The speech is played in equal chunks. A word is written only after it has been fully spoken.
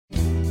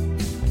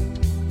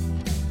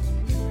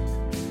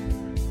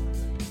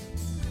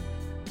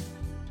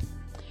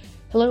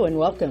Hello and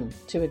welcome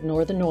to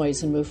Ignore the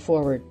Noise and Move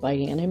Forward by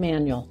Anne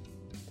Emanuel.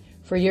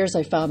 For years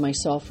I found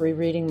myself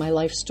rereading my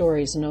life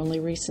stories and only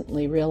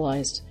recently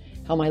realized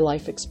how my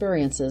life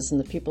experiences and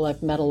the people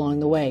I've met along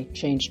the way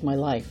changed my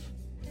life.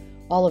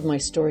 All of my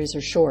stories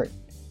are short,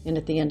 and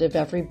at the end of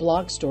every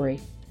blog story,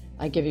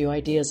 I give you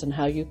ideas on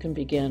how you can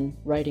begin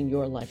writing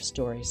your life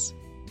stories.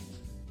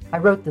 I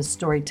wrote this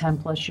story 10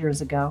 plus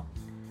years ago.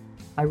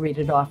 I read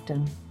it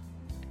often.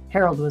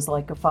 Harold was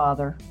like a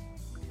father.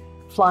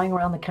 Flying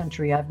around the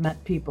country, I've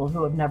met people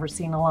who have never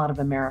seen a lot of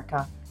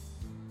America,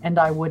 and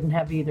I wouldn't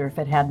have either if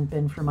it hadn't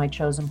been for my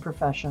chosen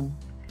profession.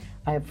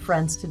 I have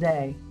friends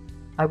today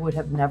I would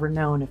have never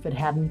known if it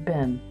hadn't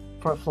been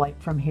for a flight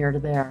from here to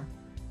there,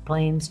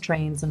 planes,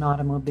 trains, and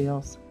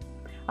automobiles.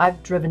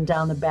 I've driven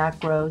down the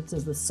back roads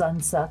as the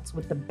sun sets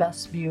with the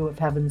best view of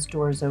heaven's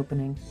doors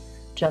opening,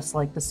 just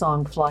like the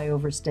song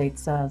Flyover State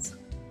says.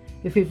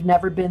 If you've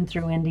never been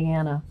through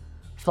Indiana,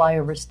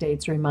 Flyover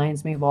States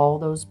reminds me of all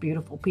those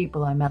beautiful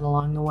people I met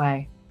along the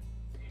way.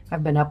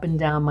 I've been up and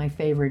down my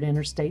favorite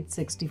Interstate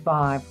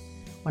 65.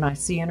 When I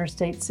see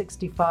Interstate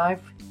 65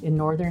 in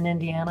northern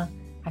Indiana,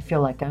 I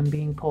feel like I'm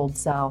being pulled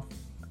south.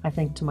 I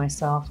think to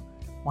myself,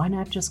 why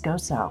not just go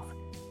south?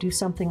 Do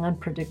something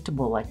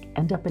unpredictable like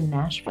end up in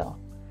Nashville.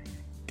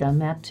 Done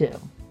that too.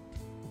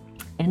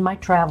 In my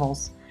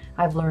travels,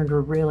 I've learned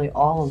we're really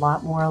all a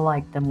lot more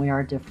alike than we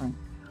are different.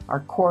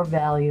 Our core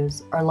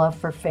values, our love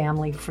for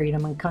family,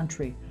 freedom, and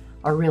country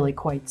are really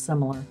quite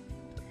similar.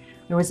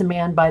 There was a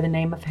man by the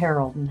name of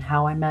Harold, and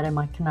how I met him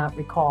I cannot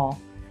recall.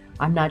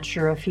 I'm not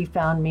sure if he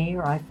found me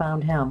or I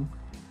found him,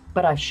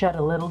 but I shed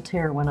a little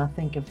tear when I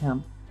think of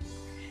him.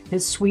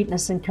 His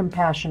sweetness and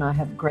compassion I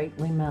have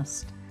greatly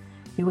missed.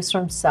 He was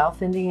from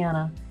South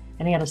Indiana,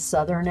 and he had a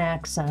southern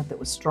accent that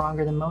was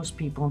stronger than most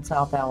people in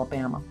South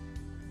Alabama.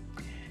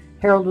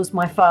 Harold was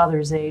my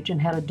father's age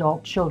and had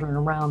adult children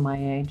around my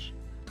age.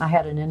 I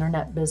had an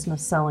internet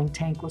business selling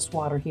tankless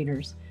water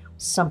heaters,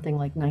 something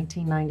like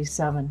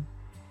 1997.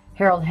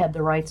 Harold had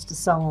the rights to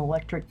sell an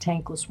electric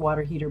tankless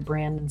water heater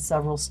brand in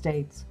several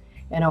states,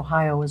 and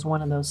Ohio was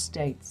one of those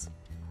states.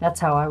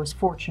 That's how I was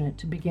fortunate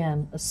to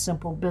begin a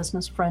simple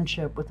business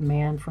friendship with a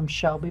man from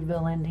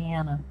Shelbyville,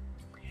 Indiana.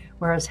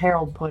 Whereas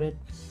Harold put it,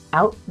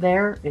 out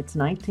there it's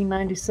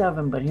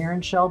 1997, but here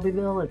in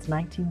Shelbyville it's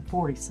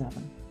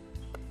 1947.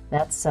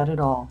 That said it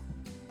all.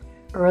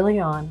 Early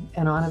on,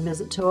 and on a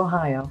visit to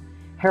Ohio,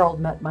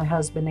 Harold met my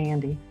husband,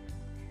 Andy.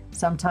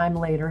 Sometime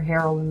later,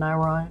 Harold and I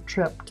were on a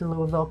trip to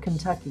Louisville,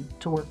 Kentucky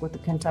to work with the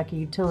Kentucky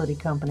Utility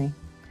Company,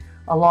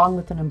 along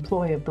with an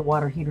employee of the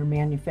water heater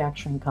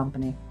manufacturing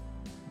company.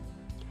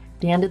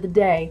 At the end of the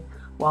day,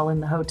 while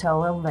in the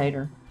hotel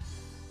elevator,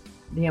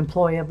 the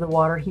employee of the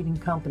water heating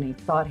company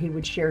thought he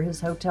would share his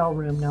hotel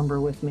room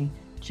number with me,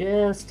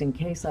 just in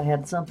case I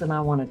had something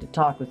I wanted to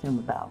talk with him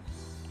about.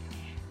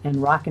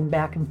 And rocking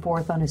back and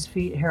forth on his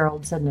feet,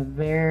 Harold said in a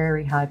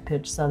very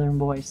high-pitched southern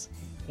voice,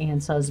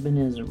 Anne's husband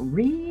is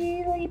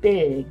really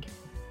big.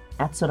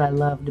 That's what I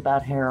loved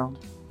about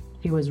Harold.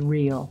 He was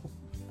real.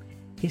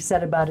 He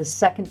said about his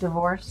second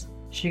divorce,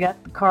 she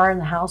got the car and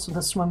the house with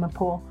a swimming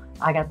pool,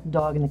 I got the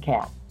dog and the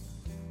cat.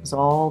 It was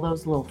all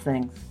those little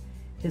things.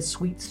 His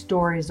sweet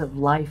stories of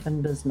life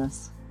and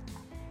business.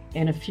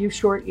 In a few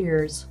short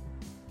years,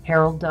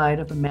 Harold died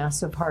of a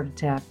massive heart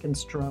attack and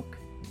stroke.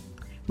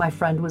 My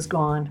friend was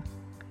gone.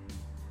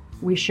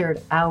 We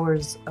shared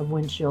hours of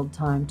windshield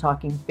time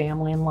talking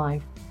family and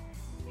life.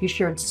 He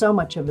shared so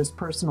much of his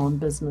personal and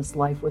business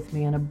life with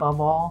me, and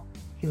above all,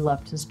 he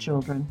loved his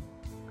children.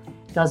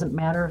 Doesn't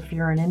matter if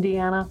you're in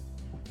Indiana,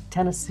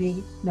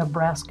 Tennessee,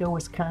 Nebraska,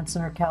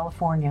 Wisconsin, or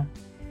California.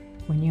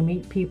 When you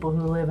meet people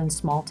who live in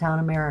small-town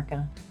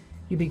America,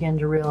 you begin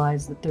to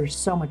realize that there's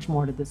so much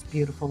more to this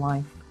beautiful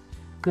life.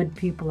 Good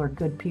people are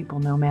good people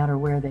no matter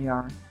where they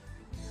are.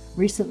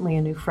 Recently,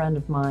 a new friend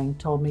of mine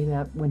told me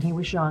that when he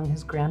was young,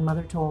 his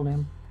grandmother told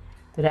him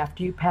that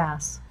after you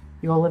pass,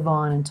 you'll live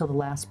on until the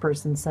last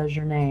person says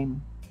your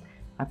name.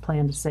 I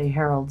plan to say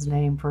Harold's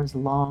name for as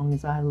long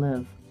as I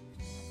live.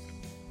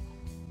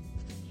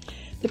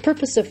 The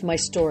purpose of my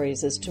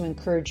stories is to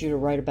encourage you to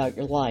write about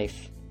your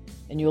life,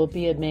 and you will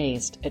be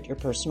amazed at your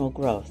personal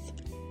growth.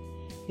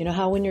 You know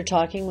how when you're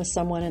talking with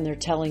someone and they're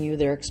telling you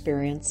their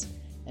experience,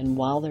 and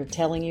while they're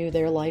telling you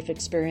their life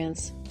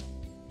experience,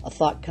 a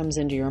thought comes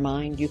into your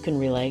mind, you can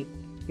relate,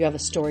 you have a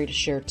story to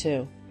share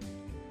too.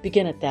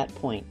 Begin at that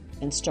point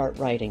and start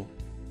writing.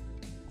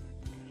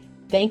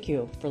 Thank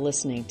you for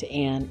listening to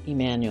Anne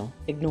Emanuel.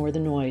 Ignore the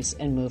noise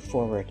and move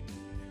forward.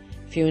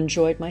 If you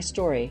enjoyed my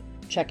story,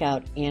 check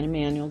out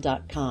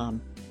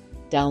anneemanuel.com.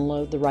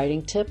 Download the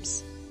writing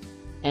tips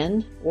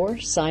or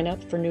sign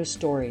up for new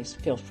stories.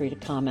 Feel free to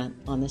comment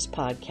on this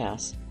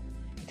podcast.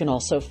 You can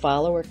also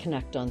follow or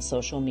connect on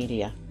social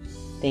media.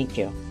 Thank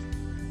you.